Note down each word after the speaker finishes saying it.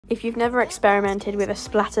If you've never experimented with a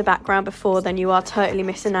splatter background before, then you are totally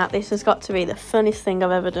missing out. This has got to be the funnest thing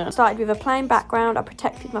I've ever done. I started with a plain background, I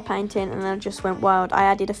protected my painting, and then I just went wild. I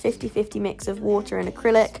added a 50-50 mix of water and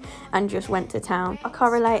acrylic and just went to town. I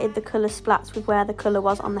correlated the colour splats with where the colour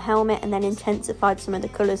was on the helmet and then intensified some of the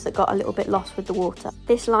colours that got a little bit lost with the water.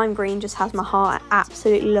 This lime green just has my heart. I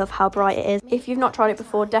absolutely love how bright it is. If you've not tried it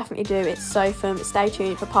before, definitely do. It's so fun, but stay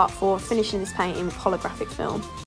tuned for part 4 of finishing this painting with holographic film.